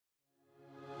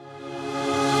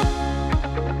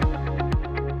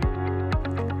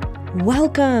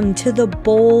Welcome to the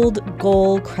Bold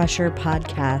Goal Crusher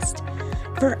podcast.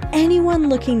 For anyone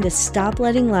looking to stop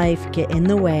letting life get in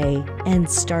the way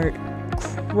and start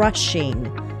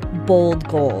crushing bold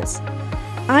goals.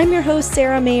 I'm your host,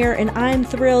 Sarah Mayer, and I'm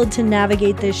thrilled to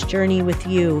navigate this journey with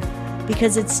you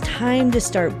because it's time to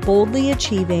start boldly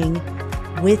achieving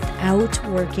without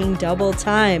working double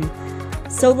time.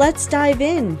 So let's dive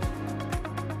in.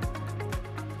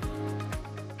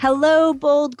 Hello,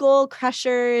 Bold Goal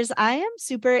Crushers. I am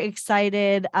super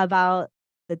excited about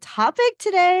the topic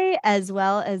today as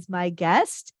well as my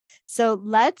guest. So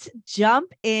let's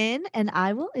jump in and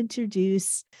I will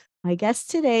introduce my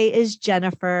guest today is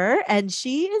Jennifer, and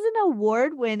she is an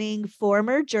award-winning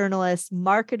former journalist,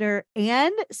 marketer,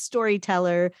 and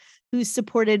storyteller who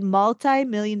supported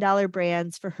multi-million-dollar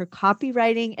brands for her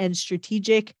copywriting and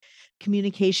strategic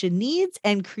communication needs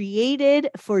and created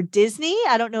for Disney.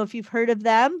 I don't know if you've heard of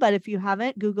them, but if you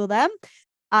haven't, Google them.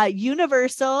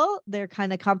 Universal, their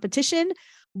kind of competition,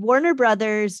 Warner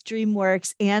Brothers,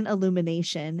 DreamWorks, and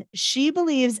Illumination. She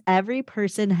believes every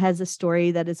person has a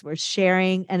story that is worth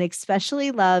sharing and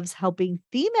especially loves helping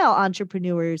female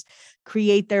entrepreneurs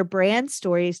create their brand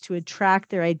stories to attract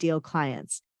their ideal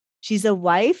clients. She's a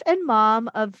wife and mom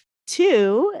of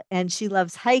two, and she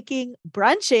loves hiking,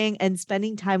 brunching, and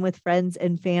spending time with friends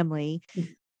and family.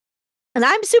 And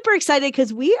I'm super excited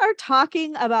because we are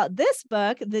talking about this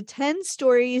book, The 10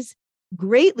 Stories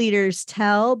Great Leaders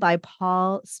Tell by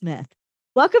Paul Smith.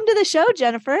 Welcome to the show,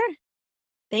 Jennifer.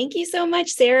 Thank you so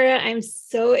much, Sarah. I'm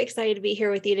so excited to be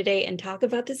here with you today and talk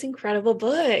about this incredible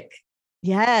book.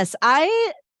 Yes,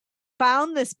 I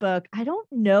found this book. I don't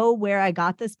know where I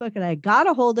got this book, and I got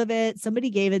a hold of it. Somebody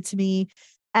gave it to me.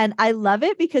 And I love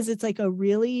it because it's like a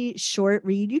really short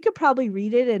read. You could probably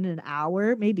read it in an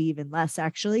hour, maybe even less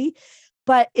actually.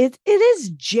 But it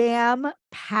is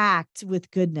jam-packed with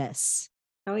goodness.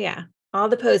 Oh yeah. All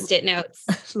the Post-it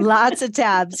notes. Lots of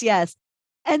tabs, yes.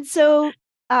 And so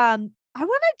I want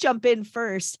to jump in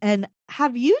first and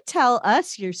have you tell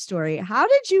us your story. How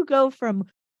did you go from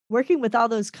working with all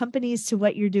those companies to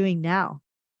what you're doing now?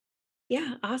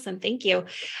 Yeah, awesome. Thank you.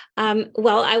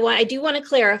 Well, I do want to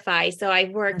clarify. So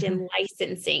I've worked in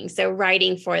licensing, so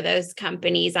writing for those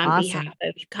companies on behalf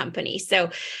of companies. So,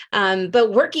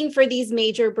 but working for these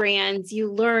major brands, you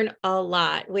learn a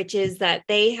lot, which is that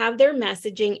they have their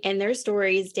messaging and their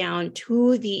stories down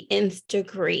to the nth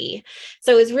degree.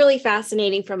 So it's really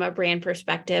fascinating from a brand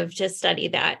perspective to study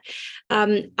that.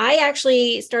 I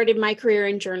actually started my career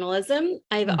in journalism.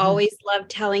 I've always loved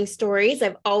telling stories.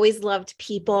 I've always loved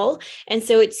people. And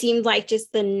so it seemed like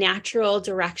just the natural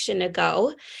direction to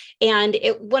go. And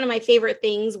one of my favorite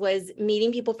things was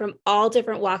meeting people from all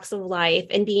different walks of life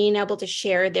and being able to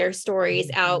share their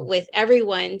stories out with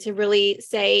everyone to really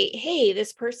say, hey,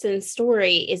 this person's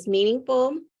story is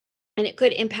meaningful and it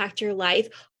could impact your life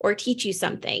or teach you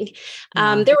something. There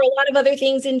were a lot of other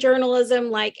things in journalism,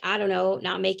 like, I don't know,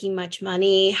 not making much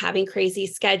money, having crazy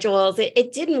schedules.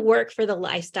 It didn't work for the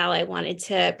lifestyle I wanted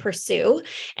to pursue.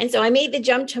 And so I made the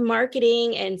jump to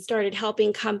marketing and started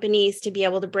helping companies to be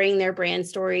able to bring their brand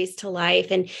stories to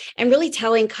life and really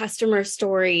telling customer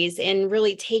stories and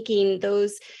really taking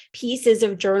those pieces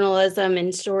of journalism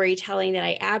and storytelling that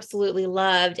I absolutely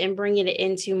loved and bringing it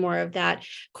into more of that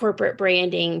corporate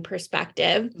branding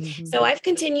perspective. So I've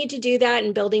continued to do that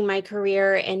and building my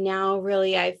career. And now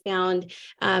really I've found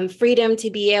freedom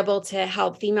to be able to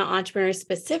help female entrepreneurs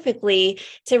specifically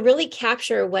to really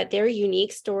capture what their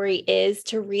unique story is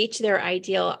to reach their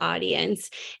ideal audience.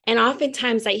 And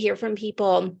oftentimes I hear from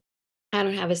people, I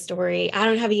don't have a story. I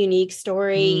don't have a unique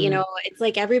story. It's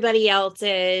like everybody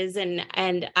else's.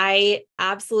 And I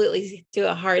absolutely do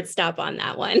a hard stop on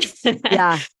that one.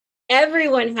 Yeah.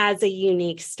 Everyone has a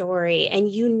unique story,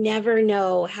 and you never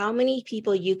know how many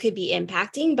people you could be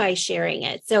impacting by sharing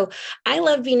it. So I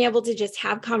love being able to just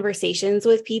have conversations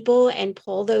with people and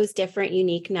pull those different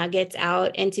unique nuggets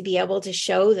out and to be able to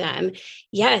show them,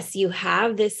 yes, you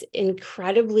have this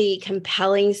incredibly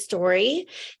compelling story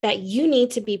that you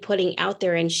need to be putting out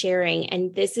there and sharing.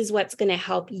 And this is what's going to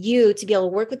help you to be able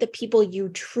to work with the people you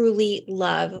truly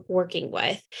love working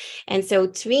with. And so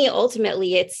to me,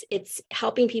 ultimately, it's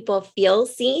helping people feel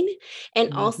seen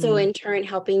and also in turn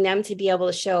helping them to be able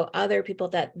to show other people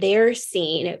that they're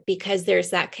seen, because there's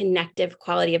that connective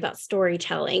quality about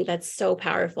storytelling that's so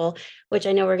powerful, which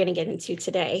I know we're going to get into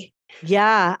today.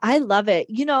 Yeah, I love it.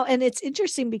 And it's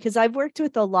interesting because I've worked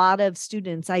with a lot of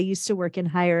students. I used to work in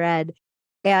higher ed,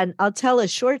 and I'll tell a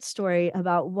short story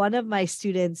about one of my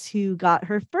students who got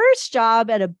her first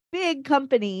job at a big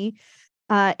company.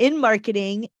 in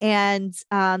marketing, and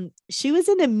she was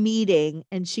in a meeting,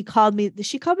 and she called me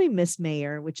Miss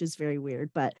Mayor, which is very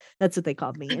weird, but that's what they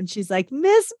called me. And she's like,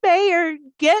 Miss Mayor,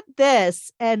 get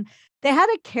this. And they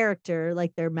had a character,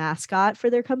 like their mascot for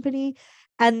their company,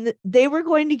 and they were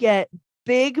going to get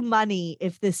big money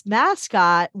if this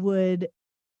mascot would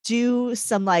do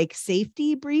some like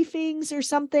safety briefings or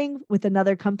something with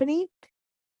another company.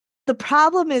 The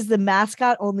problem is the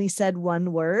mascot only said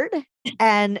one word.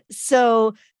 And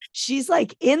so she's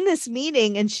like in this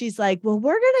meeting, and she's like, well,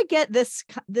 we're going to get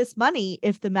this money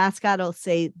if the mascot will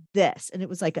say this. And it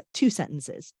was like 2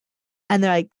 sentences. And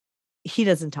they're like, he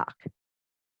doesn't talk.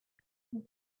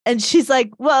 And she's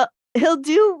like, well, he'll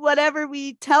do whatever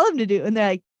we tell him to do. And they're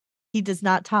like, he does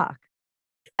not talk.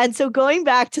 And so going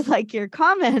back to like your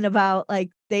comment about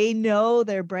like, they know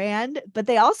their brand, but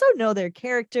they also know their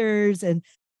characters and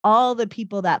all the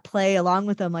people that play along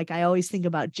with them. Like I always think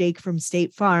about Jake from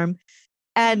State Farm.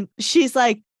 And she's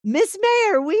like, Miss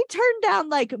Mayor, we turned down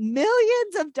like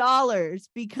millions of dollars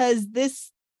because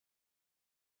this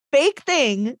fake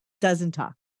thing doesn't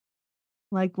talk.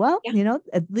 I'm like, well,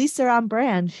 at least they're on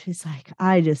brand. She's like,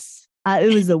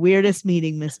 it was the weirdest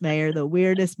meeting, Miss Mayor, the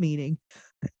weirdest meeting.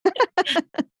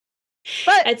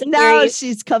 But now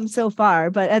she's come so far.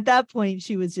 But at that point,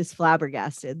 she was just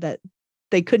flabbergasted that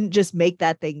they couldn't just make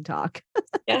that thing talk.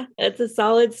 Yeah, that's a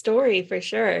solid story for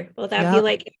sure. Well, that'd be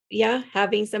like,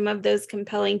 having some of those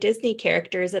compelling Disney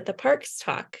characters at the parks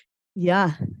talk.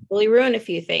 Yeah. Really ruin a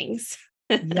few things.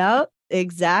 Yep,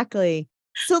 exactly.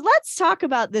 So let's talk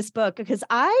about this book, because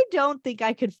I don't think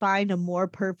I could find a more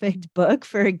perfect book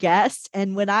for a guest.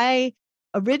 And when I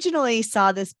originally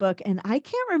saw this book, and I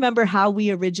can't remember how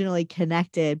we originally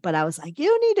connected, but I was like,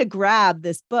 you need to grab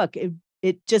this book.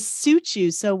 It just suits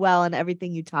you so well and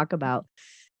everything you talk about.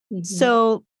 Mm-hmm.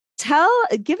 So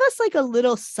give us like a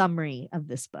little summary of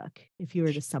this book, if you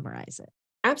were to summarize it.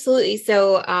 Absolutely.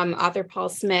 So author Paul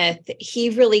Smith, he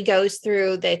really goes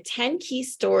through the 10 key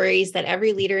stories that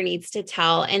every leader needs to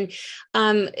tell. And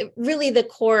really the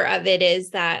core of it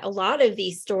is that a lot of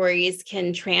these stories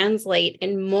can translate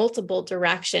in multiple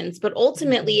directions, but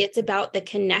ultimately it's about the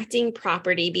connecting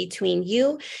property between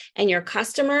you and your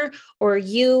customer, or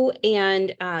you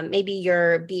and maybe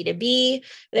your B2B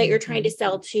that you're trying to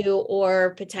sell to,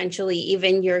 or potentially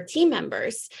even your team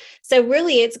members. So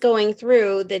really it's going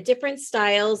through the different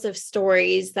styles of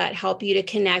stories that help you to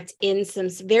connect in some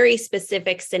very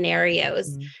specific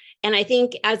scenarios. And I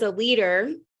think as a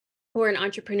leader or an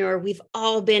entrepreneur, we've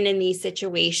all been in these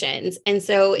situations. And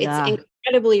so it's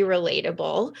incredibly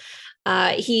relatable.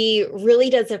 He really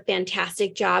does a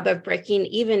fantastic job of breaking,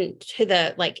 even to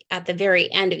the, like at the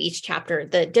very end of each chapter,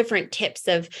 the different tips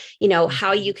of,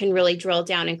 how you can really drill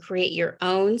down and create your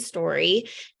own story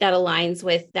that aligns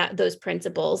with those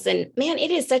principles. And man,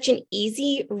 it is such an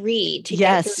easy read to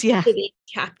get through these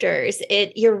chapters.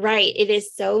 You're right. It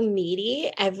is so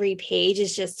meaty. Every page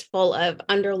is just full of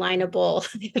underlinable,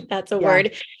 if that's a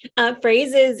word,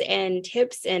 phrases and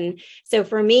tips. And so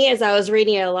for me, as I was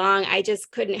reading it along, I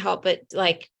just couldn't help but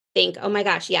think, oh my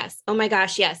gosh, yes. Oh my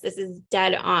gosh, yes, this is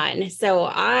dead on. So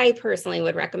I personally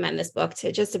would recommend this book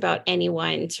to just about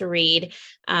anyone to read.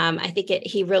 I think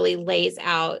he really lays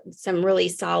out some really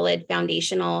solid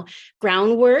foundational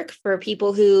groundwork for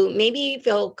people who maybe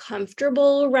feel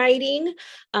comfortable writing,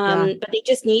 but they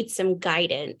just need some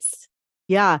guidance.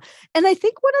 Yeah. And I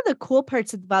think one of the cool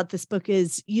parts about this book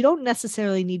is you don't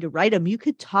necessarily need to write them. You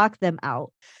could talk them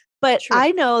out. But True. I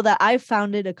know that I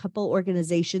founded a couple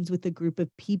organizations with a group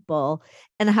of people,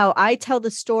 and how I tell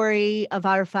the story of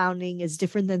our founding is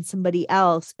different than somebody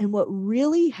else. And what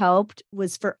really helped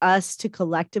was for us to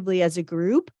collectively as a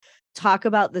group talk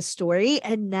about the story.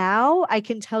 And now I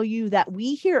can tell you that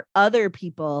we hear other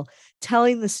people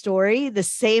telling the story the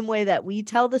same way that we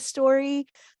tell the story,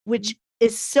 which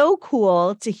is so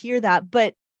cool to hear that.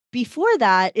 But before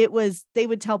that, they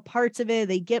would tell parts of it,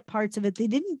 they get parts of it. They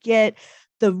didn't get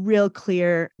the real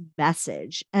clear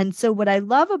message. And so what I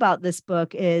love about this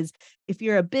book is if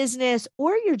you're a business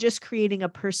or you're just creating a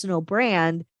personal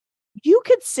brand, you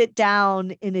could sit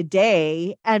down in a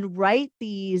day and write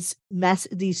these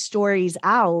stories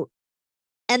out.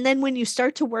 And then when you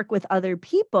start to work with other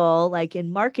people, like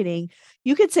in marketing,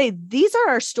 you could say, these are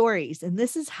our stories and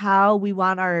this is how we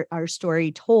want our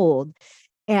story told.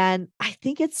 And I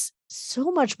think it's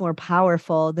so much more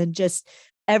powerful than just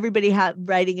everybody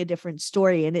writing a different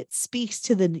story. And it speaks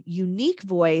to the unique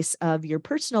voice of your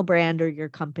personal brand or your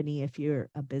company if you're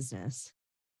a business.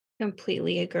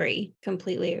 Completely agree.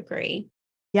 Completely agree.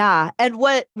 Yeah. And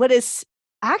what is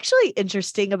actually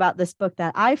interesting about this book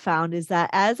that I found is that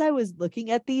as I was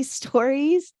looking at these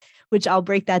stories, which I'll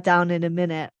break that down in a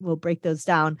minute, we'll break those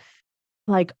down.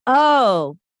 Like,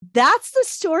 oh, that's the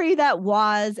story that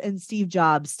Woz and Steve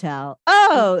Jobs tell.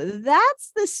 Oh,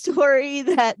 that's the story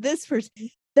that this person,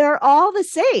 they're all the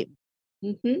same.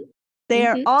 Mm-hmm. They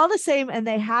are Mm-hmm. all the same and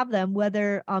they have them,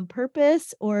 whether on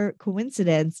purpose or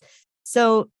coincidence.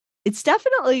 So it's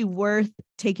definitely worth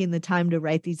taking the time to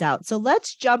write these out. So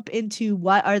let's jump into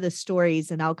what are the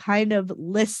stories and I'll kind of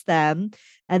list them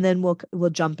and then we'll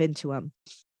jump into them.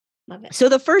 Love it. So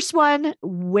the first one,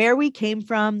 where we came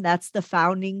from, that's the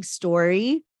founding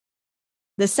story.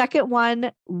 The second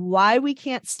one, why we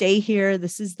can't stay here.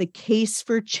 This is the case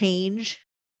for change.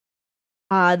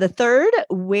 The third,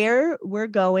 where we're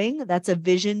going. That's a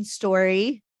vision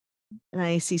story. And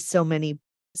I see so many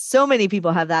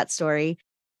people have that story.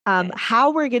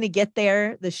 How we're going to get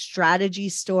there, the strategy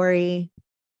story,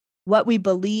 what we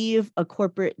believe, a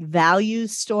corporate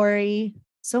values story.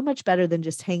 So much better than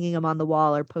just hanging them on the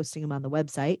wall or posting them on the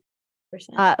website.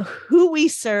 Who we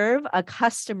serve, a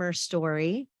customer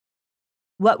story,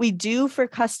 what we do for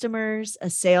customers, a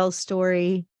sales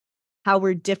story, how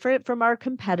we're different from our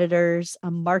competitors,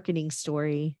 a marketing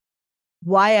story,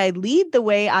 why I lead the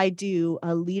way I do,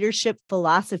 a leadership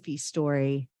philosophy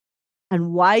story,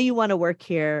 and why you want to work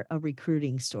here, a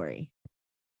recruiting story.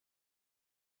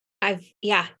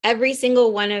 Every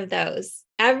single one of those.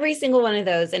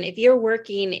 And if you're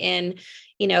working in,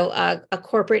 a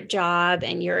corporate job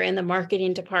and you're in the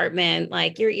marketing department,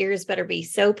 like your ears better be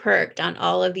so perked on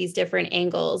all of these different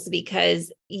angles,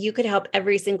 because you could help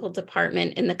every single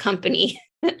department in the company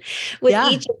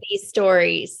with each of these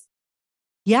stories.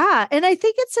 Yeah. And I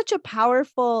think it's such a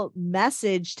powerful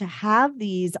message to have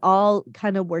these all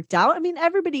kind of worked out. I mean,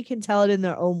 everybody can tell it in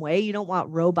their own way. You don't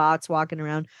want robots walking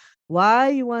around. Why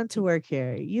you want to work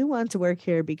here? You want to work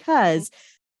here because,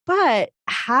 but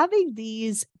having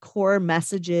these core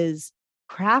messages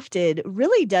crafted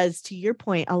really does, to your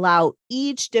point, allow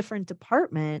each different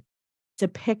department to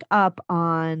pick up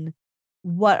on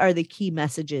what are the key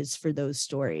messages for those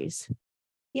stories.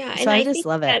 Yeah. So I just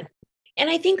love it. And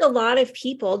I think a lot of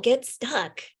people get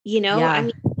stuck, I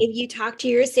mean, if you talk to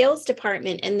your sales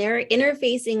department and they're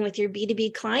interfacing with your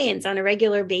B2B clients on a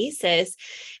regular basis,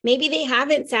 maybe they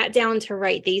haven't sat down to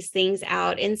write these things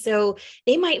out. And so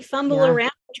they might fumble around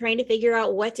trying to figure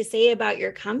out what to say about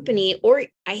your company, or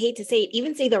I hate to say it,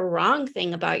 even say the wrong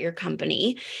thing about your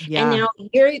company. And now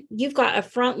you've got a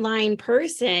frontline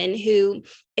person who,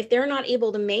 if they're not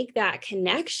able to make that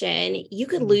connection, you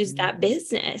could lose that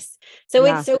business. So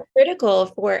it's so critical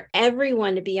for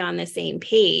everyone to be on the same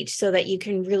page so that you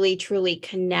can really, truly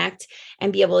connect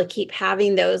and be able to keep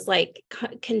having those like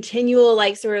continual,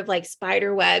 like sort of like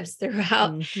spider webs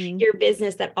throughout your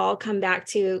business that all come back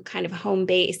to kind of home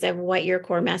base of what your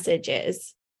core message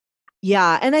is.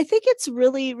 Yeah. And I think it's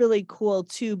really, really cool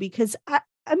too, because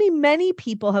I mean, many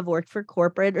people have worked for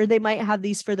corporate, or they might have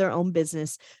these for their own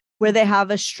business where they have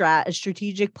a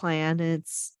strategic plan and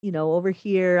it's, over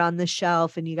here on the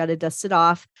shelf and you got to dust it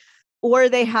off. Or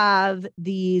they have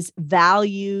these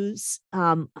values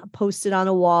posted on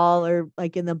a wall or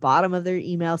like in the bottom of their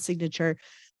email signature,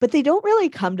 but they don't really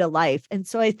come to life. And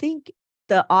so I think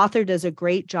the author does a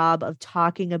great job of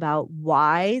talking about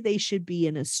why they should be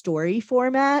in a story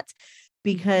format,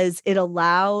 because it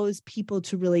allows people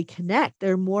to really connect.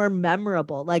 They're more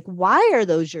memorable. Like, why are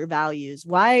those your values?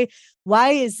 Why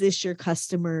is this your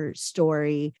customer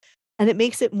story? And it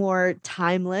makes it more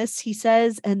timeless, he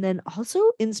says, and then also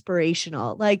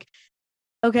inspirational. Like,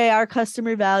 okay, our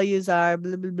customer values are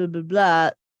blah, blah, blah, blah, blah.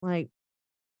 Like,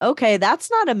 okay,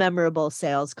 that's not a memorable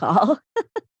sales call.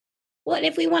 Well, and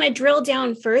if we want to drill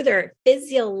down further,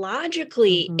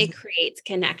 physiologically, it creates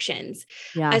connections.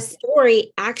 Yeah. A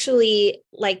story actually,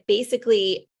 like,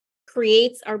 basically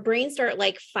creates our brains start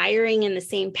like firing in the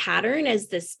same pattern as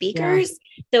the speakers.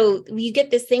 So you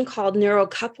get this thing called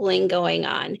neurocoupling going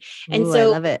on. And so,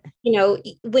 I love it.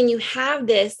 When you have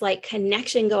this like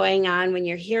connection going on, when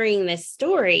you're hearing this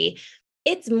story,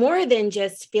 it's more than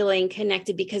just feeling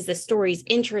connected because the story's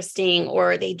interesting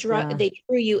or they drew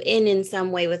you in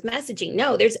some way with messaging.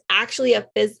 No, there's actually a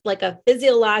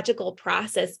physiological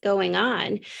process going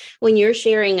on when you're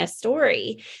sharing a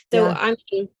story. So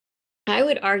I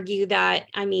would argue that,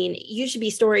 you should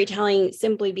be storytelling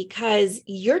simply because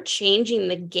you're changing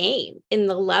the game in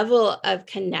the level of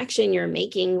connection you're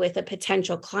making with a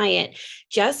potential client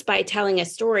just by telling a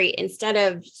story instead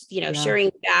of,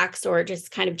 sharing facts or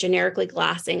just kind of generically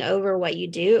glossing over what you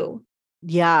do.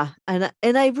 Yeah. And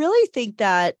I really think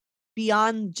that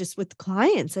beyond just with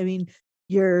clients, I mean,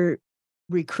 you're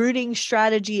recruiting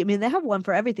strategy. I mean, they have one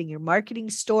for everything, your marketing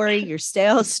story, your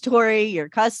sales story, your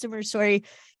customer story.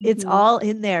 It's all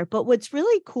in there. But what's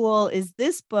really cool is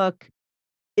this book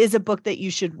is a book that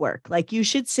you should work. Like you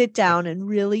should sit down and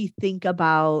really think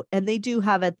about, and they do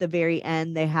have at the very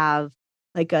end, they have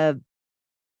like a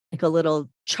little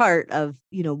chart of,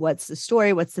 what's the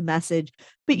story, what's the message,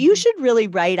 but you should really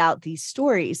write out these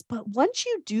stories. But once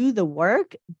you do the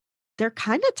work, they're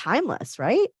kind of timeless,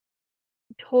 right?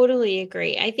 Totally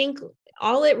agree. I think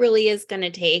all it really is going to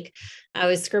take, I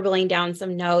was scribbling down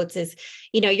some notes, is,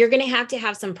 you're going to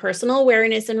have some personal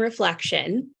awareness and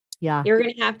reflection. Yeah. You're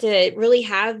going to have to really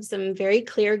have some very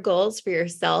clear goals for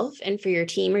yourself and for your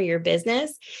team or your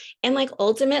business. And like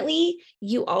ultimately,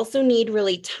 you also need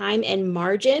really time and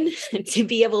margin to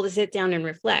be able to sit down and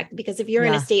reflect. Because if you're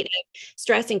in a state of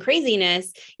stress and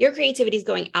craziness, your creativity is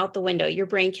going out the window. Your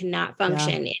brain cannot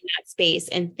function in that space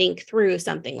and think through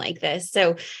something like this.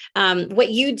 So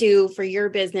what you do for your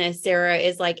business, Sarah,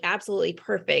 is like absolutely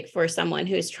perfect for someone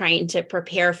who's trying to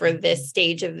prepare for this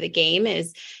stage of the game,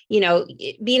 is,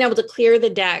 being able to clear the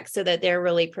deck so that they're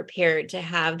really prepared to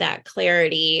have that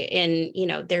clarity in,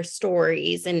 their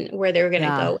stories and where they're going to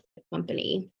go with the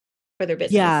company for their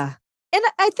business. Yeah. And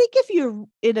I think if you're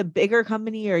in a bigger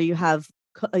company or you have,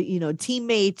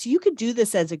 teammates, you could do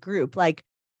this as a group. Like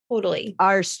totally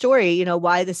our story,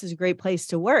 why this is a great place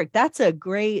to work.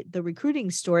 The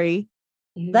recruiting story.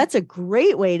 That's a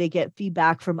great way to get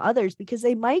feedback from others because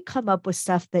they might come up with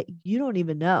stuff that you don't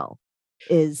even know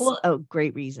is a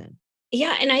great reason.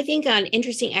 Yeah. And I think an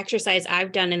interesting exercise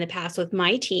I've done in the past with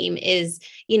my team is,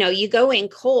 you go in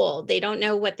cold, they don't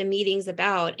know what the meeting's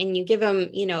about, and you give them,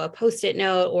 a Post-it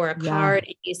note or a card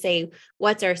and you say,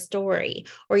 what's our story?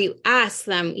 Or you ask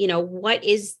them, what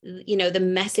is, the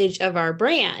message of our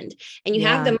brand? And you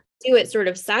have them do it sort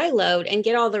of siloed and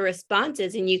get all the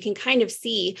responses. And you can kind of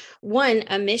see, one,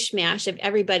 a mishmash of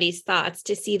everybody's thoughts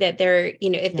to see that there,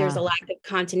 if there's a lack of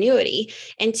continuity,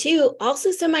 and two, also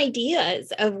some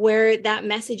ideas of where that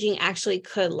messaging actually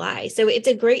could lie. So it's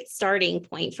a great starting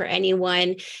point for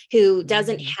anyone who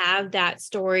doesn't have that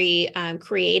story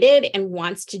created and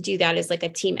wants to do that as like a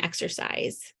team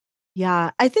exercise.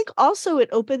 Yeah. I think also it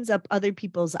opens up other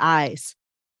people's eyes.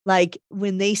 Like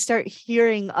when they start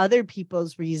hearing other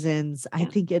people's reasons, I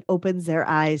think it opens their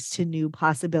eyes to new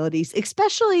possibilities,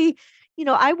 especially,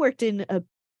 I worked in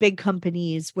big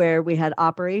companies where we had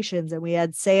operations and we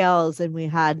had sales and we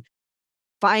had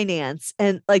finance,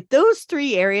 and like those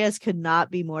three areas could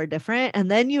not be more different. And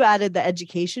then you added the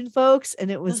education folks and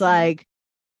it was like,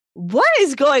 what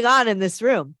is going on in this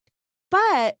room?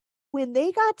 But when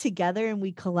they got together and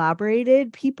we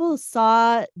collaborated, people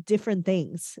saw different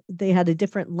things. They had a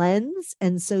different lens.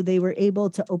 And so they were able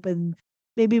to open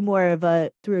maybe more of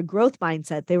through a growth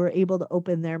mindset, they were able to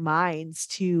open their minds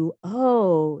to,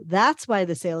 oh, that's why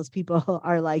the salespeople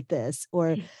are like this,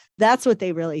 or that's what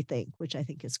they really think, which I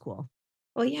think is cool.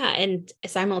 Well, yeah. And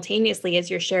simultaneously, as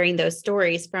you're sharing those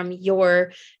stories from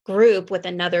your group with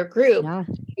another group,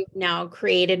 you've now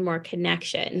created more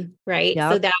connection, right?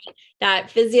 So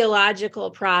that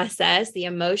physiological process, the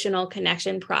emotional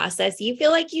connection process, you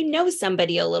feel like you know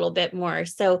somebody a little bit more.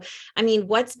 So, I mean,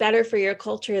 what's better for your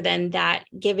culture than that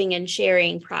giving and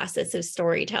sharing process of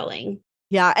storytelling?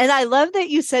 Yeah. And I love that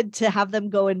you said to have them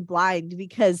go in blind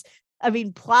because I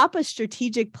mean, plop a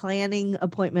strategic planning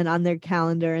appointment on their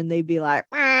calendar and they'd be like,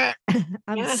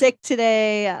 I'm sick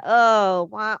today. Oh,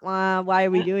 wah, wah, why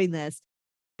are we doing this?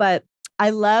 But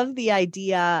I love the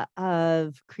idea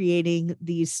of creating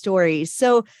these stories.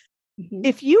 So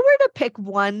if you were to pick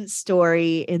one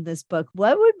story in this book,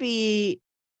 what would be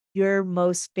your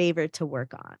most favorite to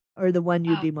work on or the one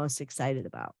you'd be most excited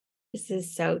about? This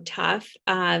is so tough.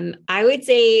 I would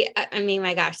say, I mean,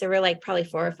 my gosh, there were like probably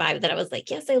 4 or 5 that I was like,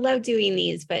 yes, I love doing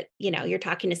these, but you're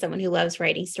talking to someone who loves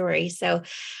writing stories. So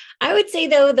I would say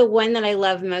though, the one that I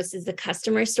love most is the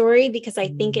customer story, because I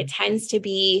think it tends to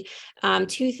be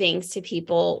 2 things to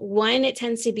people. One, it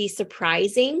tends to be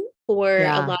surprising for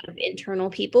a lot of internal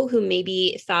people who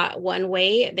maybe thought one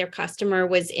way, their customer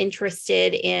was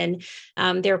interested in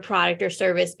their product or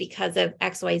service because of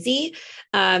XYZ,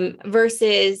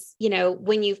 versus,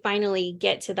 when you finally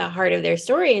get to the heart of their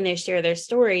story and they share their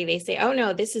story, they say, oh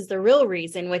no, this is the real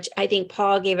reason, which I think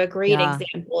Paul gave a great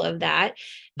example of that,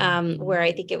 where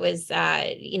I think it was,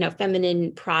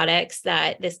 feminine products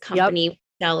that this company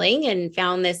selling, and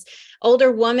found this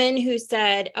older woman who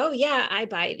said, oh yeah, I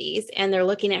buy these. And they're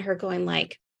looking at her going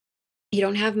like, you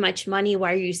don't have much money.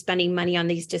 Why are you spending money on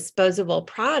these disposable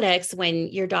products when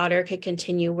your daughter could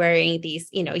continue wearing these,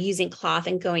 using cloth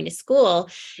and going to school?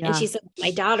 Yeah. And she said,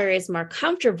 my daughter is more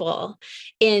comfortable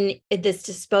in this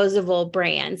disposable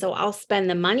brand, so I'll spend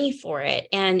the money for it.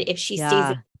 And if she stays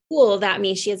at school, that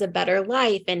means she has a better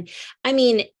life. And I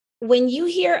mean, when you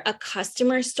hear a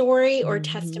customer story or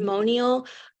testimonial,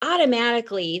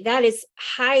 automatically that is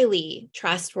highly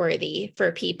trustworthy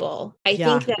for people. I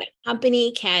think that a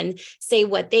company can say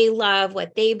what they love,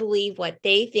 what they believe, what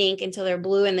they think until they're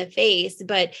blue in the face.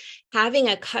 But having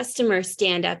a customer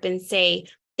stand up and say,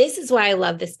 this is why I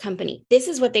love this company. This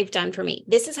is what they've done for me.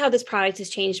 This is how this product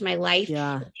has changed my life.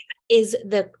 Is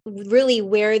the really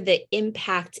where the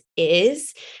impact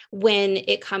is when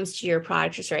it comes to your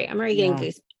product or story. I'm already getting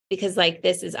goosebumps, because like,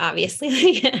 this is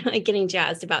obviously like getting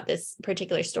jazzed about this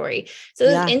particular story. So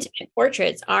those intimate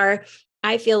portraits are,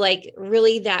 I feel like,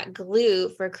 really that glue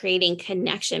for creating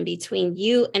connection between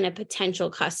you and a potential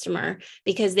customer,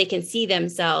 because they can see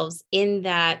themselves in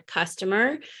that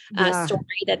customer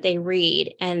story that they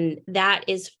read. And that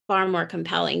is far more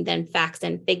compelling than facts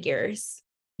and figures.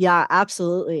 Yeah,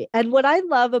 absolutely. And what I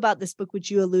love about this book,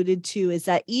 which you alluded to, is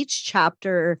that each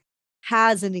chapter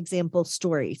has an example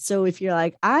story. So if you're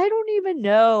like, I don't even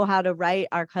know how to write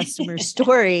our customer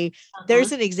story,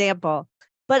 there's an example.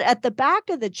 But at the back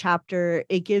of the chapter,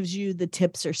 it gives you the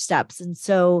tips or steps. And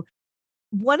so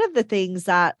one of the things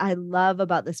that I love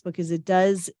about this book is it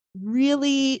does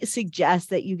really suggest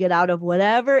that you get out of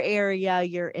whatever area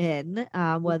you're in,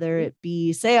 whether it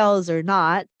be sales or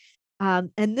not.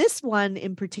 And this one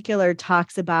in particular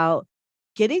talks about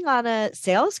getting on a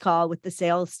sales call with the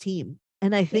sales team.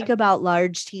 And I think about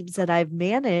large teams that I've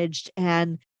managed,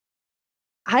 and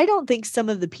I don't think some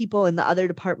of the people in the other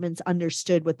departments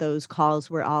understood what those calls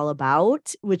were all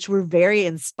about, which were very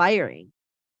inspiring.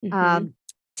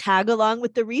 Tag along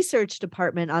with the research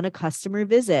department on a customer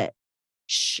visit.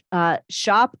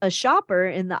 Shop a shopper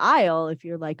in the aisle if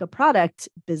you're like a product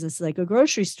business, like a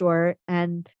grocery store,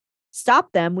 and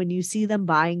stop them when you see them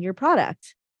buying your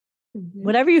product.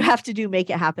 Whatever you have to do, make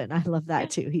it happen. I love that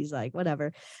too. He's like,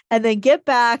 whatever. And then get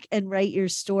back and write your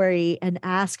story and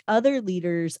ask other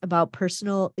leaders about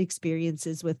personal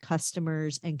experiences with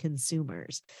customers and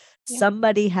consumers.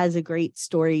 Somebody has a great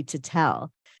story to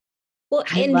tell. Well,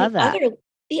 I love that.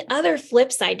 The other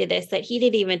flip side to this that he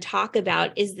didn't even talk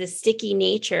about is the sticky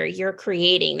nature you're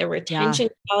creating, the retention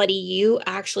quality you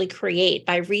actually create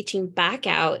by reaching back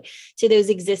out to those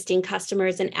existing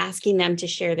customers and asking them to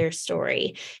share their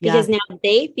story, because now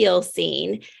they feel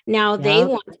seen. Now they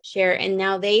want to share. And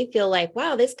now they feel like,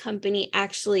 wow, this company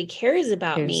actually cares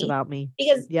about me.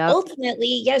 Because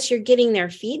ultimately, yes, you're getting their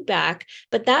feedback,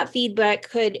 but that feedback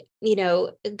could,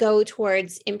 go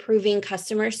towards improving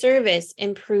customer service,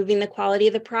 improving the quality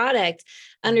of the product,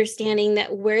 understanding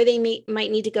that where they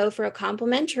might need to go for a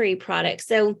complementary product.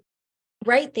 So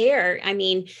right there, I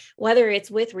mean, whether it's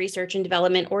with research and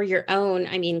development or your own,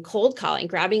 cold calling,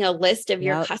 grabbing a list of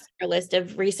your customer list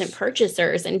of recent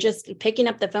purchasers and just picking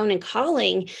up the phone and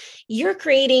calling, you're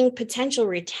creating potential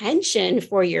retention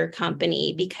for your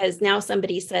company, because now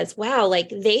somebody says, wow, like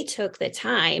they took the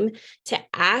time to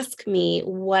ask me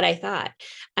what I thought.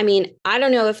 I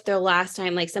don't know if the last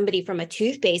time like somebody from a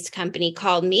toothpaste company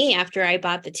called me after I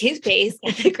bought the toothpaste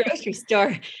at the grocery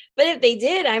store. But if they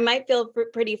did, I might feel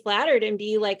pretty flattered and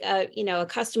be like a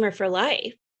customer for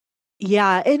life.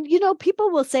 Yeah. And, people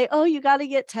will say, oh, you got to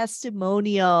get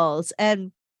testimonials.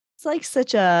 And it's like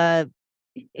such a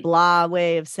blah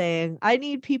way of saying, I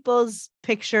need people's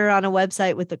picture on a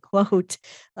website with a quote.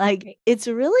 Like, it's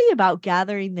really about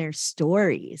gathering their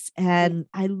stories. And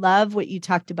I love what you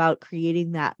talked about,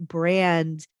 creating that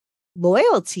brand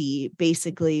loyalty,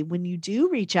 basically, when you do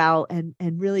reach out and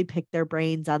really pick their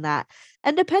brains on that.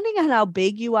 And depending on how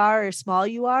big you are or small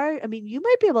you are, you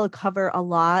might be able to cover a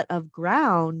lot of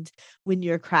ground when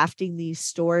you're crafting these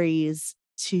stories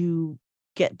to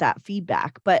get that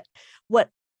feedback. But what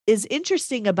is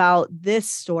interesting about this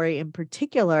story in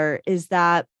particular is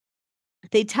that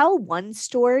they tell one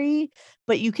story,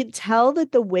 but you can tell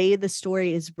that the way the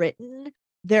story is written,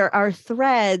 there are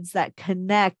threads that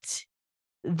connect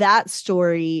that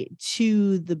story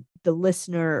to the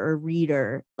listener or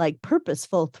reader, like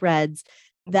purposeful threads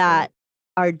that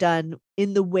are done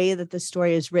in the way that the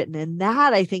story is written. And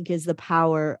that, I think, is the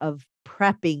power of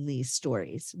prepping these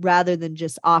stories rather than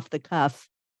just off the cuff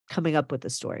coming up with a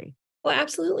story. Well,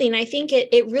 absolutely. And I think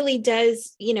it really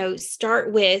does,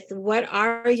 start with, what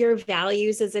are your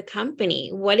values as a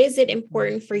company? What is it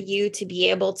important for you to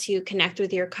be able to connect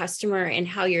with your customer and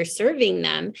how you're serving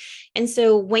them? And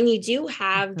so when you do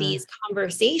have these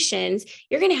conversations,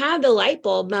 you're going to have the light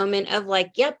bulb moment of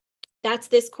like, yep, that's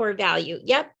this core value.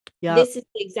 Yep. Yep. This is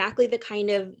exactly the kind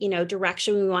of,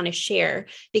 direction we want to share,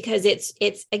 because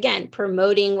it's again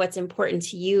promoting what's important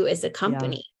to you as a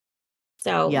company.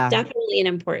 So definitely an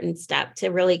important step to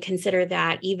really consider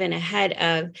that even ahead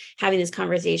of having these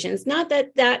conversations. Not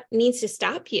that that needs to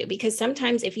stop you, because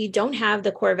sometimes if you don't have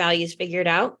the core values figured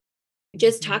out,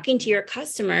 just talking to your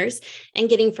customers and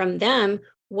getting from them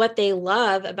what they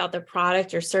love about the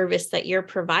product or service that you're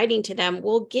providing to them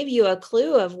will give you a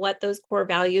clue of what those core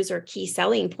values or key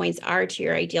selling points are to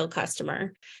your ideal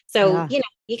customer. So,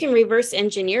 you can reverse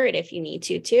engineer it if you need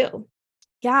to too.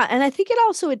 Yeah. And I think it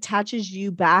also attaches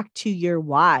you back to your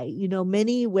why.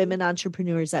 Many women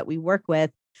entrepreneurs that we work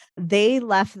with, they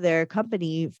left their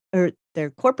company or their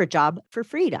corporate job for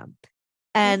freedom.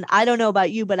 And I don't know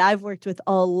about you, but I've worked with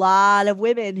a lot of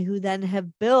women who then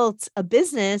have built a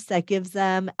business that gives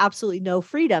them absolutely no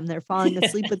freedom. They're falling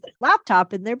asleep with their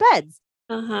laptop in their beds.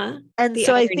 And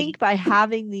so I think by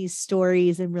having these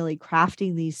stories and really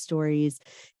crafting these stories,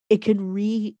 it can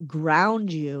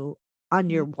re-ground you on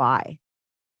your why.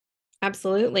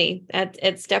 Absolutely.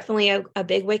 It's definitely a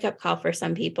big wake-up call for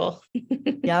some people.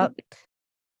 Yep.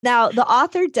 Now, the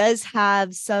author does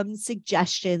have some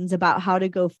suggestions about how to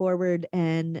go forward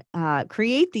and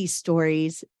create these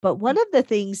stories. But one of the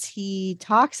things he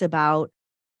talks about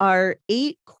are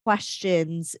 8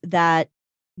 questions that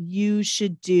you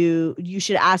should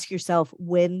ask yourself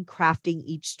when crafting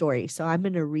each story. So I'm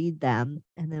going to read them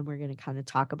and then we're going to kind of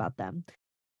talk about them.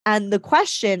 And the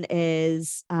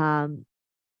questions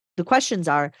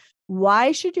are,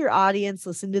 why should your audience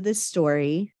listen to this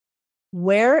story?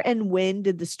 Where and when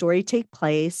did the story take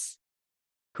place?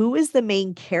 Who is the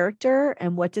main character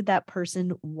and what did that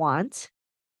person want?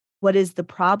 What is the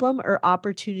problem or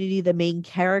opportunity the main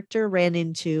character ran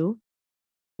into?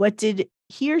 What did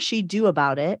he or she do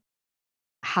about it?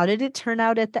 How did it turn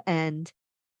out at the end?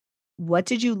 What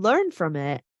did you learn from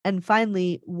it? And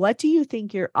finally, what do you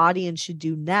think your audience should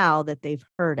do now that they've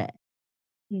heard it?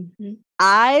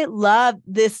 I love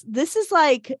this. This is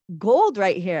like gold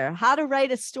right here. How to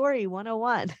write a story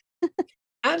 101.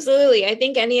 Absolutely. I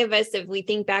think any of us, if we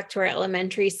think back to our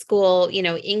elementary school,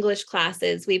 English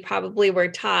classes, we probably were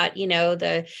taught,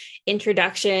 the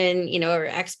introduction, or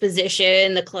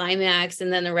exposition, the climax,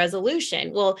 and then the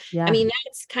resolution. Well, I mean,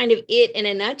 that's kind of it in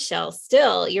a nutshell.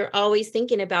 Still, you're always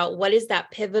thinking about what is that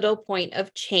pivotal point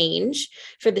of change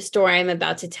for the story I'm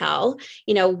about to tell?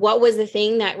 What was the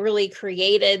thing that really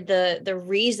created the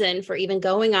reason for even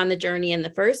going on the journey in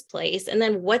the first place? And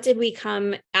then what did we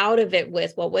come out of it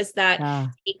with? What was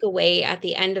that takeaway at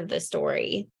the end of the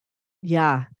story?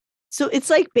 Yeah. So it's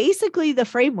like basically the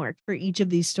framework for each of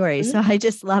these stories. So I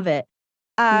just love it.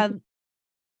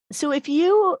 So if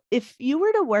you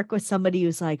were to work with somebody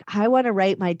who's like, I want to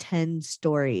write my 10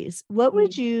 stories, how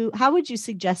would you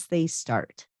suggest they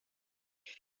start?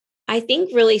 I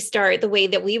think really start the way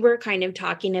that we were kind of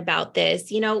talking about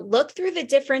this, look through the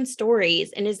different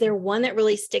stories. And is there one that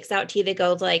really sticks out to you that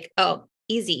goes like, oh,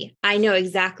 easy. I know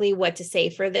exactly what to say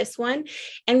for this one,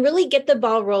 and really get the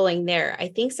ball rolling there. I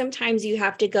think sometimes you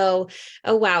have to go,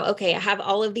 oh, wow, okay, I have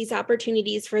all of these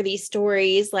opportunities for these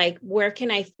stories. Like, where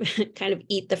can I kind of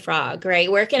eat the frog, right?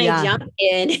 Where can I jump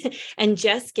in and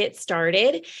just get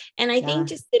started? And I think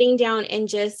just sitting down and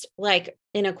just like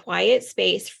in a quiet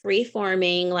space, free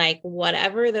forming, like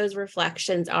whatever those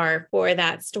reflections are for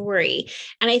that story.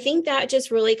 And I think that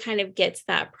just really kind of gets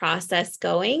that process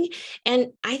going.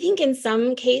 And I think in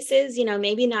some cases,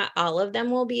 maybe not all of them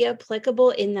will be applicable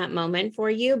in that moment for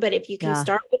you, but if you can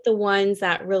start with the ones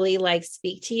that really like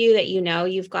speak to you, that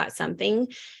you've got something,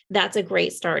 that's a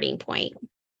great starting point.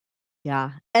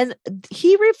 Yeah. And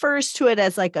he refers to it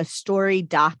as like a story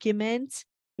document.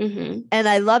 And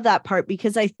I love that part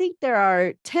because I think there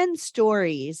are 10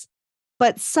 stories,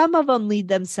 but some of them lead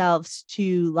themselves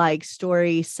to like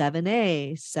story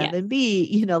 7A,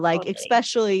 7B,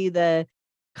 especially the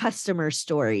customer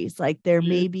stories. Like there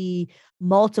may be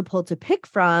multiple to pick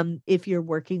from if you're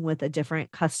working with a different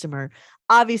customer.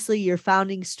 Obviously, your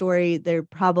founding story, there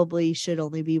probably should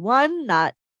only be one,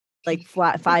 not like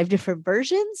 5 different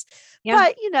versions,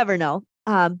 but you never know.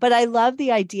 But I love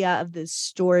the idea of this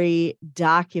story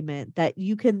document that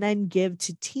you can then give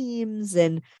to teams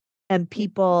and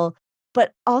people,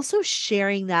 but also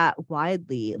sharing that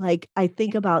widely. Like I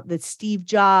think about the Steve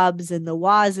Jobs and the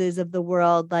Wozes of the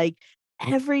world. Like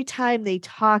every time they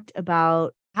talked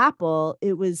about Apple,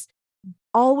 it was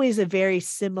always a very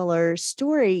similar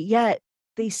story, yet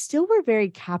they still were very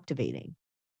captivating.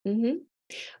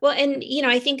 Well, and,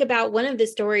 I think about one of the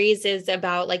stories is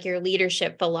about like your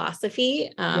leadership philosophy.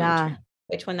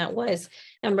 Which one that was,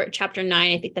 chapter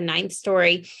 9, I think the ninth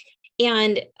story.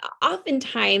 And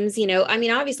oftentimes, I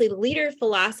mean, obviously the leader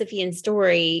philosophy and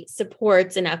story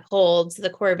supports and upholds the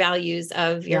core values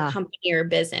of your company or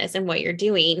business and what you're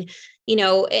doing,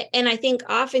 and I think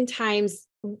oftentimes,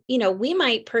 we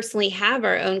might personally have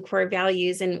our own core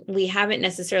values and we haven't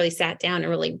necessarily sat down and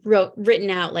really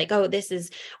written out like, oh, this is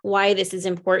why this is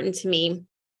important to me.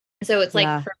 So it's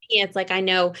like, for me, it's like, I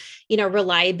know,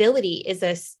 reliability is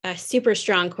a super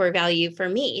strong core value for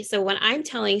me. So when I'm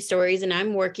telling stories and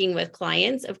I'm working with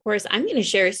clients, of course, I'm going to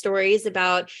share stories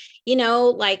about,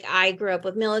 like I grew up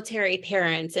with military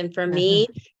parents. And for me,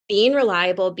 being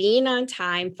reliable, being on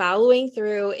time, following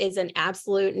through is an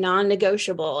absolute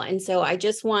non-negotiable. And so I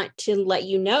just want to let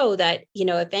you know that,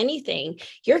 if anything,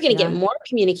 you're going to get more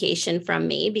communication from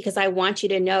me because I want you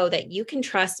to know that you can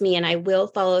trust me and I will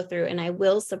follow through and I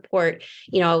will support,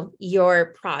 your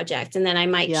project. And then I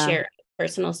might share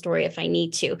personal story if I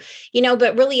need to,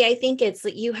 but really, I think it's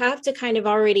you have to kind of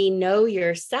already know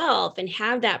yourself and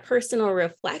have that personal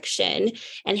reflection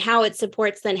and how it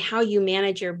supports then how you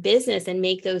manage your business and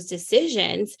make those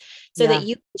decisions so that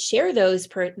you can share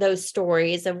those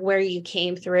stories of where you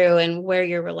came through and where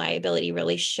your reliability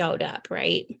really showed up.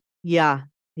 Right. Yeah.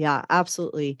 Yeah,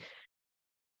 absolutely.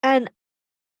 And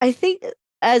I think,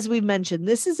 as we mentioned,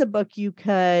 this is a book you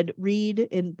could read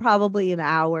in probably an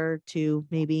hour or two,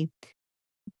 maybe.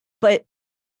 But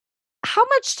how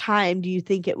much time do you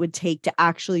think it would take to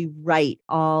actually write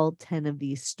all 10 of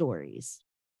these stories?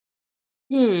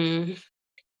 I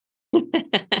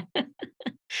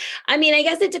mean, I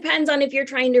guess it depends on if you're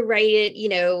trying to write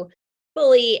it,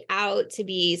 fully out to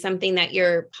be something that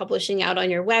you're publishing out on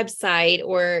your website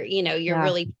or, you're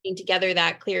really putting together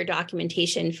that clear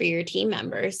documentation for your team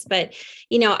members. But,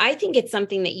 I think it's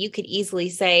something that you could easily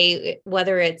say,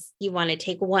 whether it's you want to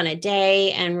take one a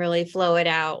day and really flow it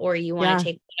out, or you want to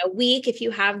take a week if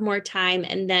you have more time.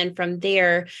 And then from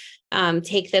there,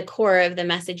 take the core of the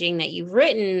messaging that you've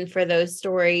written for those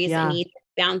stories and either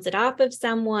bounce it off of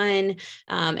someone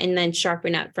and then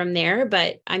sharpen up from there.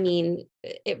 But I mean,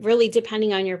 it really,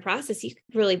 depending on your process, you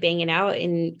could really bang it out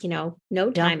in,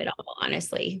 no time at all,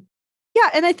 honestly. Yeah.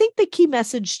 And I think the key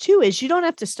message too is you don't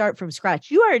have to start from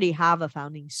scratch. You already have a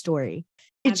founding story.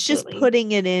 It's just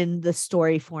putting it in the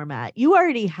story format. You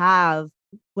already have,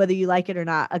 whether you like it or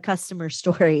not, a customer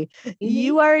story.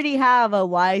 You already have a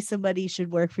why somebody should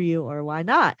work for you or why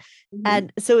not.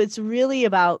 And so it's really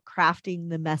about crafting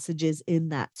the messages in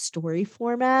that story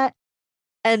format.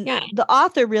 And the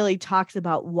author really talks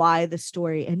about why the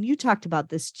story, and you talked about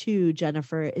this too,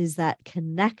 Jennifer, is that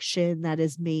connection that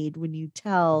is made when you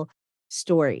tell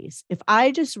stories. If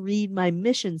I just read my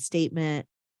mission statement,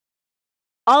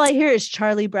 all I hear is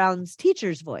Charlie Brown's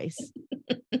teacher's voice.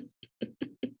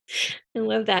 I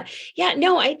love that. Yeah,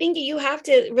 no, I think you have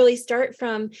to really start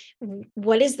from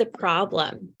what is the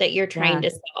problem that you're trying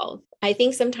to solve. I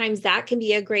think sometimes that can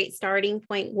be a great starting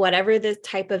point, whatever the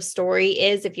type of story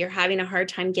is, if you're having a hard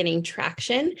time getting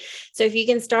traction. So if you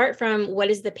can start from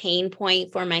what is the pain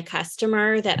point for my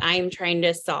customer that I'm trying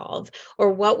to solve,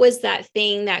 or what was that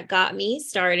thing that got me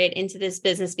started into this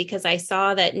business because I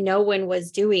saw that no one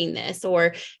was doing this,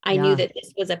 or I knew that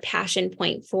this was a passion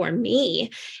point for me.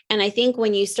 And I think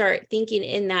when you start thinking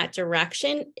in that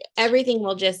direction, everything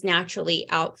will just naturally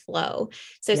outflow.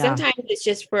 So sometimes it's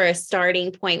just for a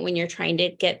starting point when you're trying to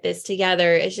get this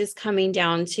together. It's just coming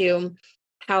down to,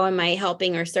 how am I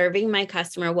helping or serving my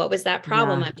customer? What was that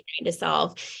problem I'm trying to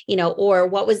solve? Or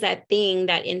what was that thing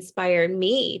that inspired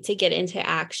me to get into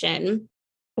action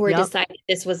or decide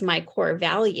this was my core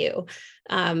value?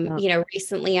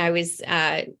 Recently I was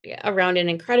around an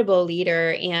incredible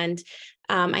leader, and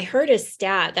I heard a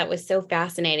stat that was so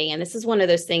fascinating. And this is one of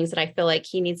those things that I feel like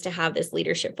he needs to have this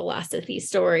leadership philosophy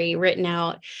story written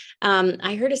out.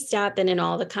 I heard a stat that in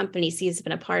all the companies he's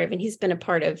been a part of, and he's been a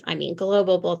part of,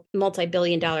 global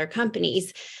multi-billion-dollar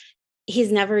companies,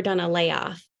 he's never done a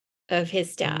layoff of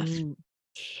his staff.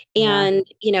 And,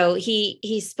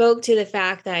 he spoke to the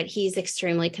fact that he's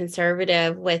extremely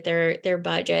conservative with their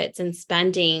budgets and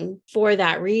spending for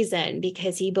that reason,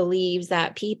 because he believes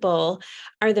that people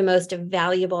are the most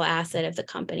valuable asset of the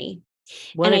company.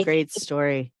 What a great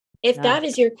story. If that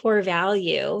is your core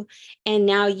value, and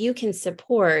now you can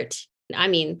support,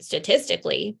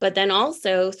 statistically, but then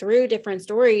also through different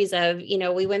stories of,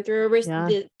 we went through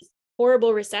the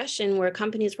horrible recession where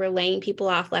companies were laying people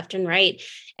off left and right.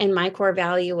 And my core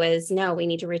value was, no, we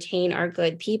need to retain our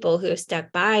good people who have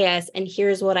stuck by us. And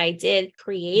here's what I did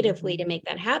creatively to make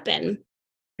that happen.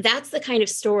 that's the kind of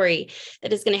story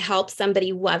that is going to help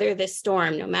somebody weather this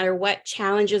storm, no matter what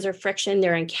challenges or friction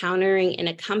they're encountering in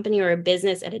a company or a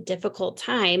business at a difficult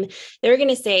time. They're going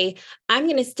to say, I'm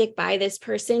going to stick by this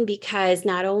person because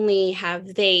not only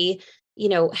have they,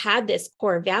 had this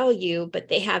core value, but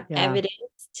they have evidence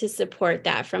to support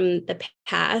that from the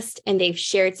past, and they've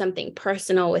shared something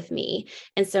personal with me.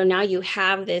 And so now you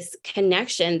have this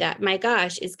connection that, my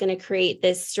gosh, is going to create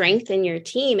this strength in your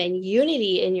team and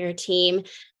unity in your team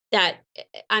that,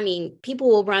 people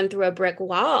will run through a brick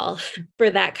wall for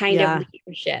that kind of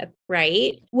leadership,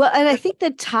 right? Well, and I think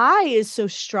the tie is so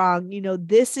strong.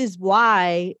 This is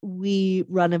why we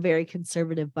run a very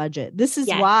conservative budget. This is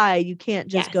why you can't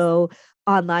just go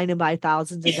online and buy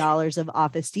thousands of dollars of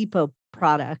Office Depot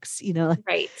products,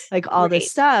 right. like all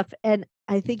this stuff. And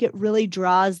I think it really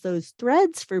draws those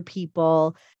threads for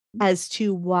people as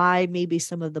to why maybe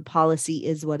some of the policy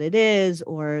is what it is,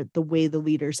 or the way the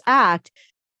leaders act.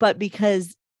 But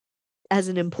because as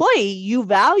an employee, you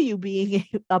value being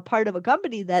a part of a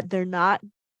company that they're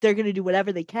going to do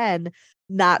whatever they can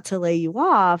not to lay you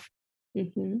off.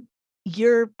 Mm-hmm.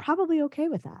 You're probably okay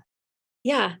with that.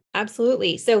 Yeah,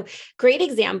 absolutely. So great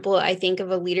example, I think,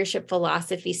 of a leadership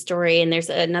philosophy story. And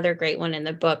there's another great one in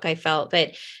the book, I felt,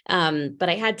 but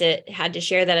I had to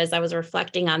share that as I was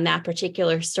reflecting on that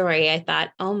particular story. I thought,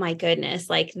 oh my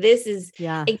goodness, like this is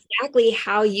exactly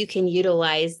how you can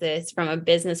utilize this from a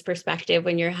business perspective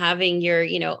when you're having your,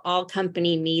 all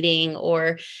company meeting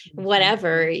or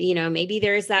whatever, maybe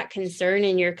there's that concern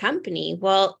in your company.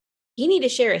 Well, you need to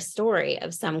share a story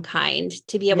of some kind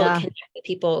to be able to connect with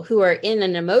people who are in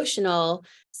an emotional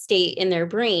state in their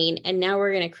brain. And now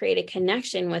we're going to create a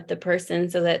connection with the person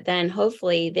so that then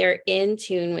hopefully they're in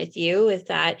tune with you, with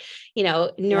that,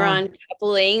 neuron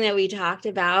coupling that we talked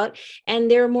about,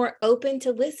 and they're more open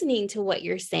to listening to what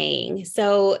you're saying.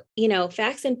 So,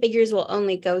 facts and figures will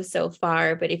only go so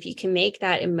far, but if you can make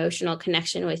that emotional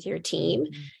connection with your team,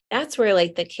 that's where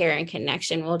like the care and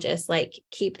connection will just like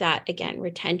keep that, again,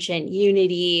 retention,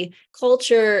 unity,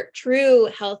 culture, true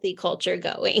healthy culture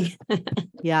going.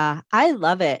 Yeah, I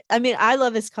love it. I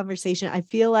love this conversation. I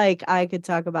feel like I could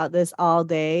talk about this all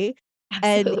day.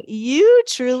 Absolutely. And you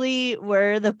truly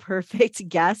were the perfect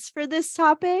guest for this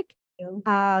topic.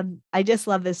 I just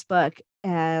love this book,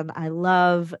 and I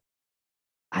love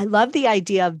the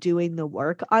idea of doing the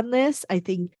work on this. I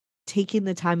think taking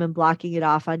the time and blocking it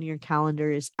off on your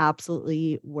calendar is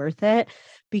absolutely worth it,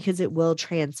 because it will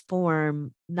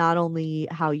transform not only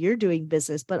how you're doing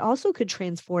business, but also could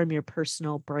transform your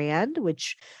personal brand,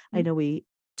 which I know we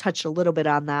touched a little bit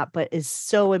on that, but is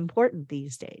so important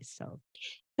these days. So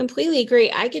completely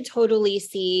agree. I could totally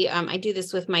see, I do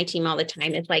this with my team all the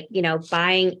time. It's like,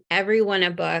 buying everyone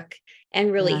a book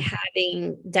and really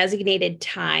having designated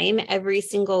time every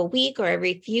single week or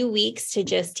every few weeks to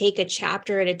just take a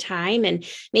chapter at a time and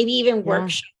maybe even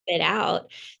workshop it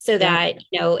out so that,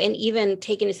 and even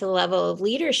taking it to the level of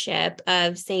leadership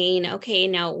of saying, okay,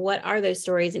 now what are those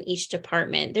stories in each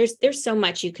department? There's so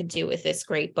much you could do with this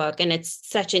great book. And it's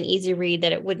such an easy read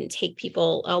that it wouldn't take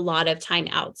people a lot of time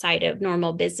outside of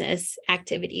normal business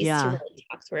activities to really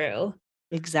talk through.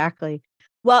 Exactly.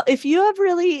 Well, if you have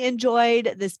really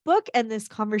enjoyed this book and this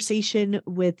conversation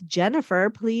with Jennifer,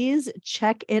 please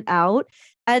check it out.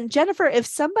 And Jennifer, if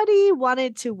somebody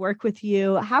wanted to work with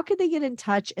you, how could they get in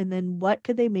touch? And then what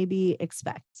could they maybe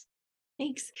expect?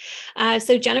 Thanks.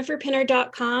 So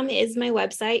jenniferpinner.com is my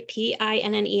website,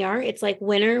 PINNER. It's like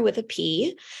winner with a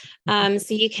P. So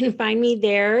you can find me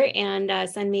there and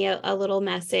send me a little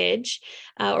message,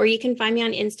 or you can find me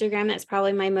on Instagram. That's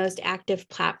probably my most active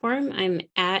platform. I'm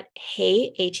at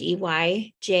Hey,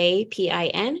 HEYJPIN,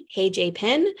 Hey J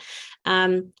Pin,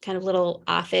 kind of little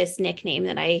office nickname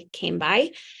that I came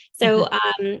by. So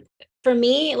for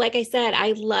me, like I said,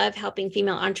 I love helping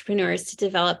female entrepreneurs to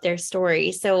develop their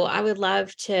story. So I would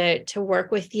love to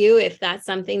work with you if that's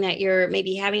something that you're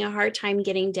maybe having a hard time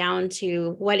getting down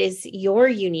to. What is your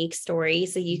unique story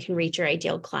so you can reach your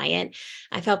ideal client?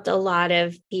 I've helped a lot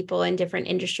of people in different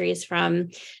industries, from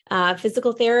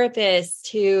physical therapists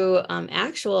to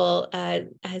actual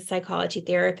psychology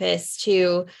therapists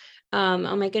to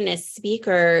oh my goodness,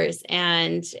 speakers,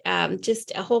 and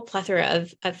just a whole plethora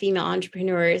of female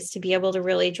entrepreneurs to be able to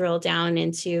really drill down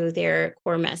into their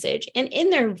core message and in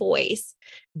their voice.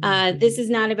 This is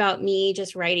not about me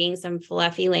just writing some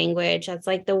fluffy language. That's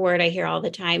like the word I hear all the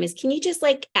time is, can you just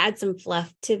like add some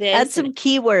fluff to this? Add some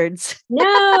keywords.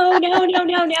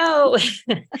 No.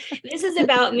 This is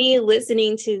about me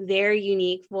listening to their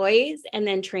unique voice and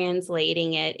then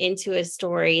translating it into a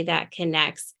story that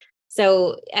connects.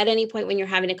 So at any point when you're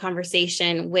having a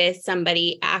conversation with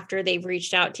somebody after they've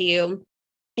reached out to you,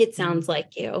 it sounds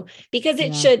like you, because it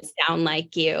Yeah. should sound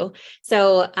like you.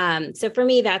 So for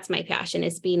me, that's my passion,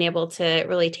 is being able to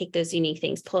really take those unique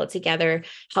things, pull it together,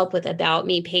 help with about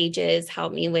me pages,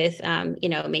 help me with,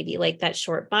 maybe like that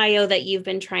short bio that you've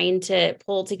been trying to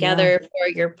pull Yeah. together for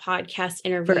your podcast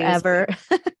interviews. Forever.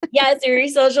 Yes, through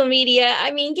social media.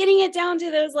 I mean, getting it down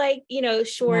to those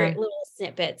short Yeah. little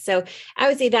snippets. So I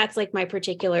would say that's like my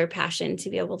particular passion, to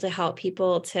be able to help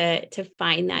people to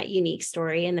find that unique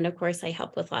story. And then of course I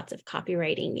help with lots of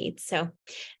copywriting needs. So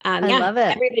I yeah, love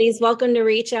it. everybody's welcome to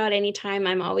reach out anytime.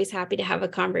 I'm always happy to have a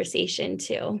conversation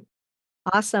too.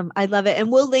 Awesome. I love it.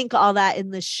 And we'll link all that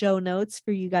in the show notes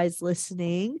for you guys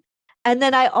listening. And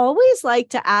then I always like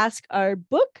to ask our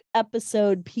book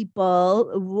episode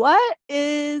people, what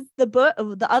is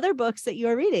the other books that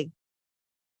you're reading?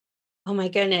 Oh my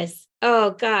goodness.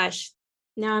 Oh gosh.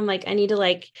 Now I'm like, I need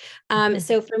to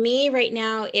so for me right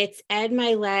now, it's Ed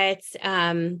Milet's,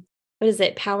 what is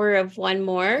it? Power of One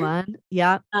More. One.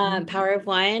 Yeah. Power of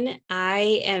One.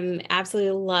 I am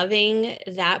absolutely loving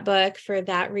that book for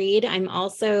that read. I'm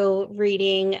also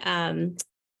reading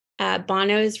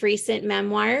Bono's recent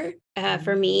memoir.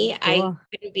 For me, I Cool.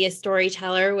 couldn't be a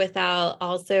storyteller without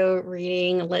also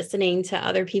reading, listening to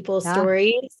other people's Yeah.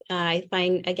 stories. I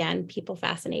find, again, people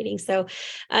fascinating. So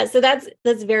that's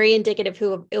very indicative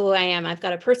who I am. I've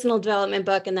got a personal development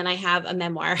book, and then I have a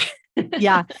memoir.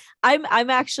 Yeah. I'm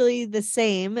actually the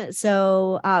same.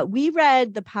 So we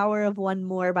read The Power of One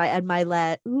More by Ed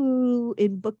Milet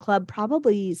in book club,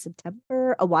 probably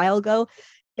September, a while ago.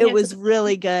 It Yeah, was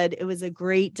really good. It was a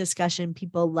great discussion.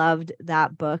 People loved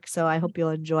that book. So I hope you'll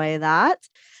enjoy that.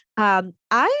 I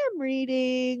am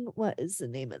reading, what is the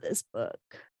name of this book?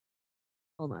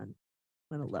 Hold on.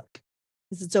 I'm going to look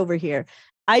because it's over here.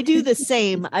 I do the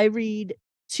same. I read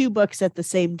two books at the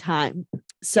same time. yes.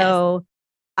 So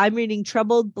I'm reading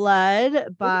Troubled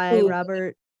Blood by Ooh,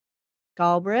 Robert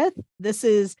Galbraith. This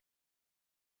is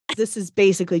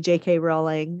basically J.K.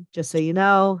 Rowling, just so you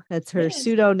know. That's her yes,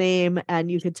 pseudonym, and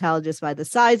you could tell just by the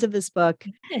size of this book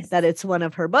yes. that it's one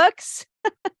of her books.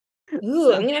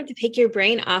 Ooh, I'm So, gonna have to pick your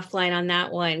brain offline on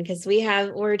that one, because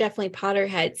we're definitely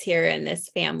Potterheads here in this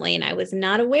family, and I was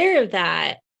not aware of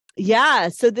that. yeah,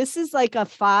 so this is like I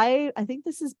think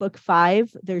this is book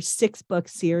 5. There's 6-book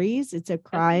series. It's a Okay.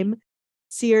 crime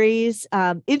series.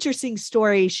 Interesting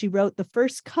story. She wrote the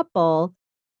first couple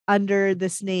under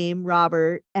this name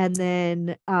Robert, and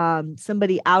then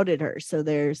somebody outed her, so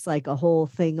there's like a whole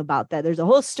thing about that. There's a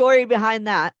whole story behind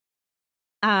that.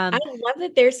 I um love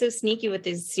that they're so sneaky with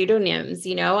these pseudonyms,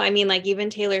 I mean, like even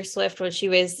Taylor Swift, when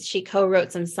she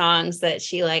co-wrote some songs that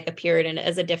she like appeared in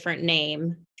as a different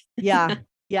name. yeah,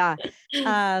 yeah.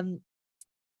 um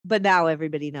but now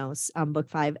everybody knows book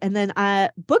 5. And then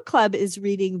book club is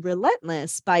reading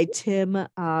Relentless by Tim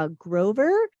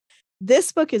Grover.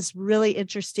 This book is really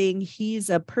interesting. He's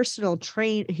a personal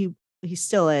he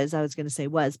still is, I was going to say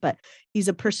was, but he's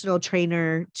a personal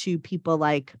trainer to people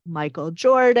like Michael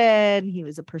Jordan. He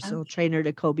was a personal Okay. trainer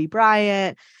to Kobe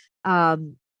Bryant.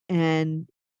 And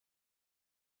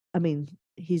I mean,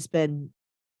 he's been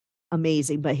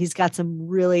amazing, but he's got some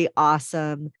really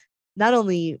awesome, not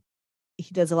only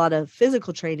he does a lot of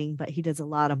physical training, but he does a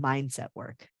lot of mindset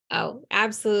work. Oh,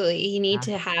 absolutely. You need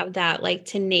Yeah. to have that like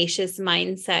tenacious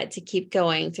mindset to keep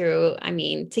going through. I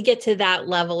mean, to get to that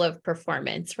level of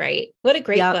performance, right? What a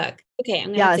great Yeah. book. Okay,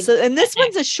 I'm gonna have Yeah. to So, get and that this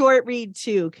one's next. a short read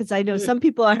too, because I know Mhm. some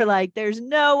people are like, there's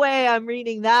no way I'm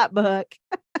reading that book.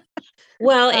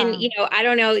 Well, and Um, I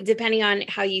don't know, depending on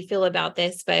how you feel about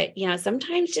this, but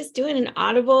sometimes just doing an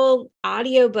Audible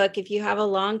audiobook, if you have a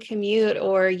long commute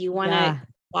or you want to yeah.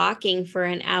 walking for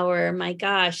an hour, my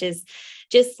gosh, is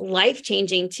just life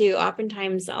changing too.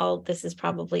 Oftentimes this is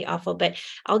probably awful, but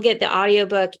I'll get the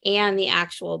audiobook and the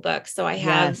actual book. So I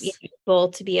have Yes.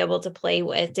 both to be able to play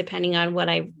with depending on what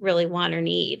I really want or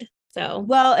need. So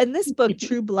Well, in this book,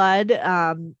 True Blood,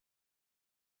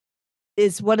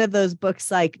 is one of those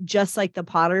books, like just like the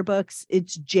Potter books,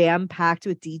 it's jam packed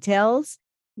with details.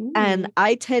 And mm,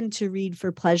 I tend to read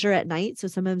for pleasure at night. So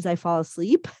sometimes I fall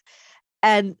asleep.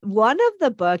 And one of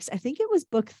the books, I think it was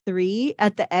book 3,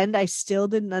 at the end, I still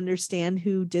didn't understand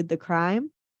who did the crime.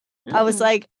 I was oh.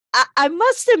 like, I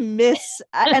must have missed,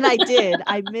 and I did.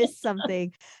 I missed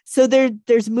something. So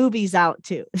there's movies out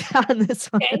too on this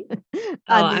one, Okay.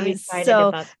 Oh, on I'm these. excited So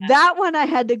about that. that one I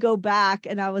had to go back,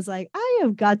 and I was like,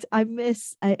 and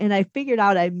I figured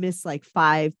out I missed like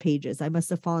 5 pages. I must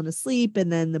have fallen asleep, and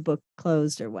then the book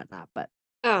closed or whatnot. But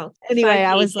Oh, anyway, five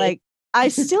I was pages. like, I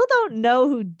still don't know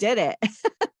who did it.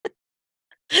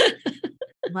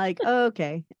 I'm like,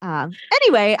 okay.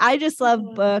 Anyway, I just love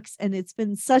Yeah. books, and it's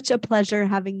been such a pleasure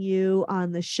having you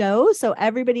on the show. So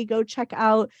everybody go check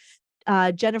out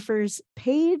Jennifer's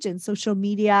page and social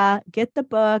media, get the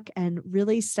book, and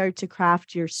really start to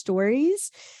craft your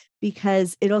stories,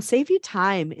 because it'll save you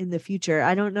time in the future.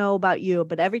 I don't know about you,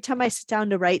 but every time I sit down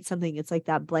to write something, it's like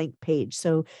that blank page.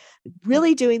 So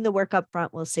really doing the work up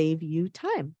front will save you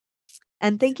time.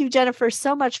 And thank you, Jennifer,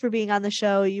 so much for being on the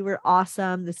show. You were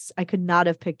awesome. I could not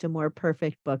have picked a more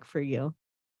perfect book for you.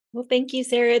 Well, thank you,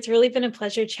 Sarah. It's really been a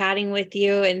pleasure chatting with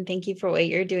you. And thank you for what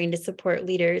you're doing to support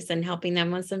leaders and helping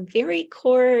them with some very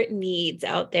core needs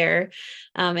out there.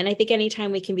 And I think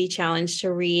anytime we can be challenged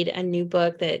to read a new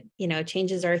book that,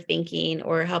 changes our thinking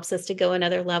or helps us to go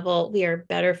another level, we are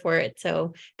better for it.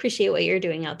 So appreciate what you're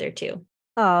doing out there too.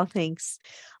 Oh, thanks.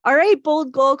 All right,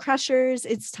 bold goal crushers,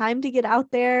 it's time to get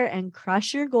out there and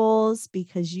crush your goals,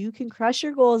 because you can crush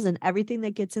your goals and everything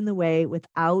that gets in the way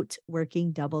without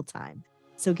working double time.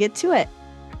 So get to it.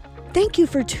 Thank you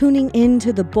for tuning in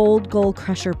to the Bold Goal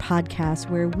Crusher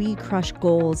podcast, where we crush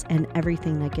goals and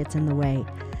everything that gets in the way.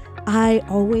 I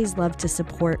always love to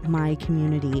support my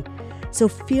community, so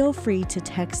feel free to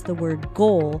text the word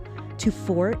goal to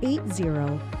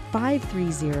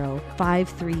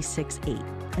 480-530-5368.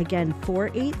 Again,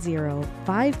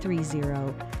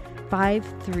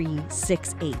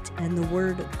 480-530-5368 and the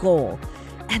word goal.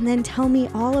 And then tell me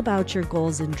all about your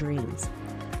goals and dreams.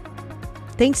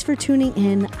 Thanks for tuning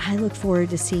in. I look forward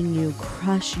to seeing you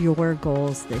crush your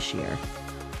goals this year.